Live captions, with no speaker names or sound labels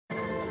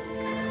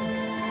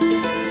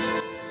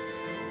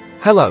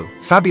Hello,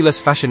 fabulous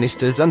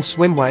fashionistas and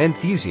swimwear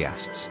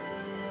enthusiasts.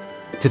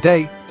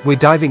 Today, we're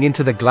diving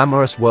into the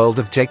glamorous world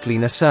of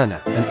Jakeline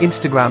Serna, an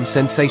Instagram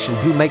sensation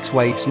who makes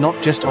waves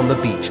not just on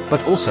the beach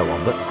but also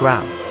on the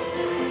gram.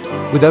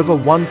 With over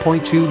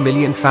 1.2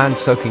 million fans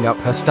soaking up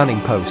her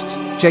stunning posts,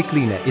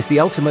 Jakeline is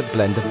the ultimate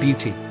blend of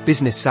beauty,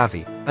 business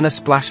savvy, and a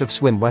splash of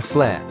swimwear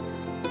flair.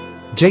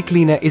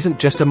 Jakeline isn't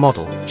just a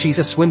model, she's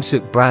a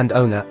swimsuit brand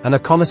owner and a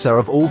connoisseur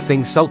of all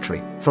things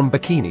sultry, from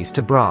bikinis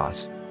to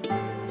bras.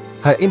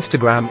 Her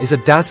Instagram is a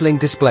dazzling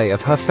display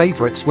of her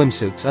favorite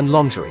swimsuits and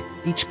lingerie,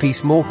 each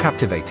piece more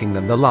captivating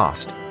than the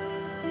last.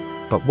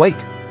 But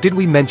wait, did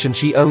we mention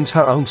she owns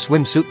her own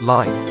swimsuit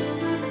line?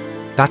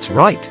 That's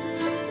right!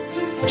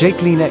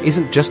 Jakeline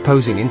isn't just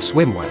posing in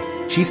swimwear,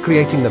 she's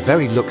creating the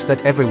very looks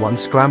that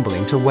everyone's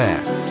scrambling to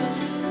wear.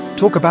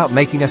 Talk about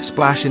making a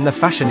splash in the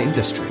fashion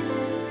industry.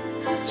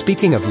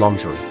 Speaking of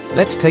lingerie,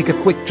 let's take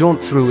a quick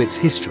jaunt through its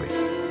history.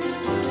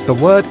 The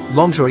word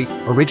lingerie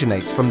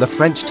originates from the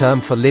French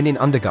term for linen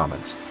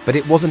undergarments, but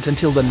it wasn't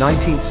until the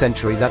 19th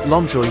century that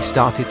lingerie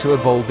started to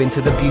evolve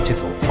into the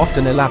beautiful,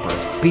 often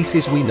elaborate,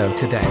 pieces we know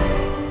today.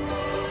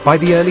 By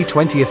the early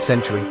 20th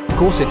century,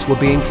 corsets were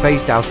being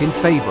phased out in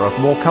favor of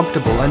more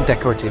comfortable and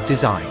decorative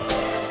designs.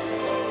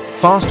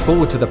 Fast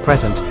forward to the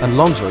present, and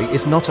lingerie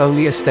is not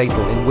only a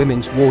staple in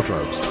women's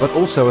wardrobes but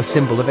also a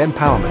symbol of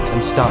empowerment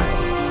and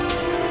style.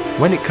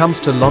 When it comes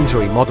to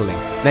lingerie modeling,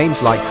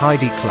 names like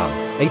Heidi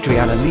Klum,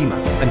 Adriana Lima,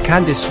 and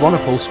Candice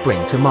Swanepoel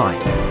spring to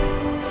mind.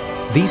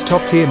 These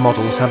top-tier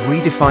models have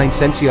redefined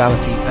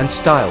sensuality and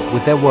style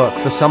with their work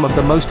for some of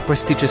the most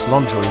prestigious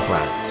lingerie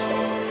brands.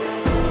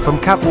 From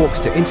catwalks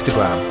to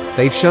Instagram,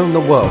 they've shown the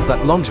world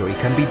that lingerie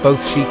can be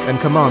both chic and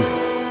commanding.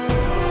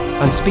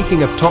 And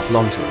speaking of top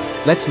lingerie,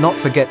 let's not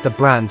forget the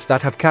brands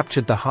that have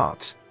captured the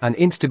hearts and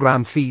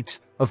Instagram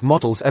feeds of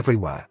models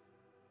everywhere.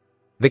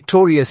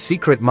 Victoria's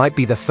Secret might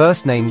be the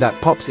first name that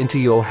pops into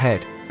your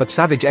head, but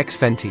Savage X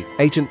Fenty,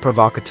 Agent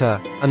Provocateur,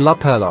 and La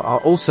Perla are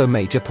also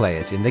major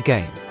players in the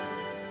game.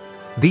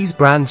 These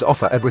brands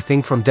offer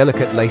everything from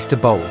delicate lace to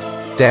bold,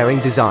 daring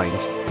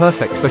designs,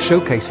 perfect for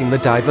showcasing the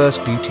diverse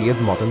beauty of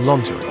modern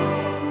lingerie.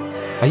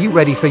 Are you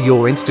ready for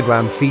your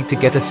Instagram feed to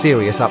get a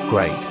serious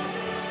upgrade?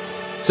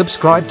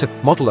 Subscribe to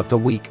Model of the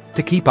Week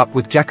to keep up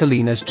with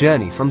Jakeline's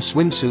journey from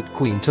swimsuit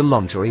queen to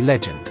lingerie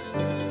legend.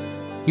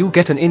 You'll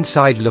get an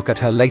inside look at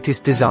her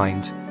latest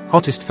designs,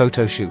 hottest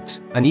photo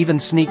shoots, and even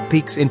sneak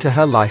peeks into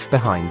her life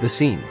behind the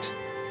scenes.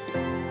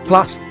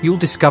 Plus, you'll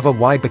discover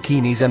why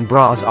bikinis and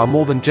bras are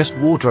more than just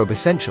wardrobe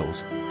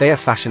essentials, they are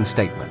fashion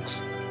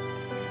statements.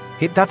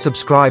 Hit that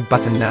subscribe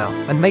button now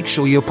and make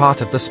sure you're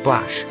part of the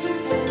splash.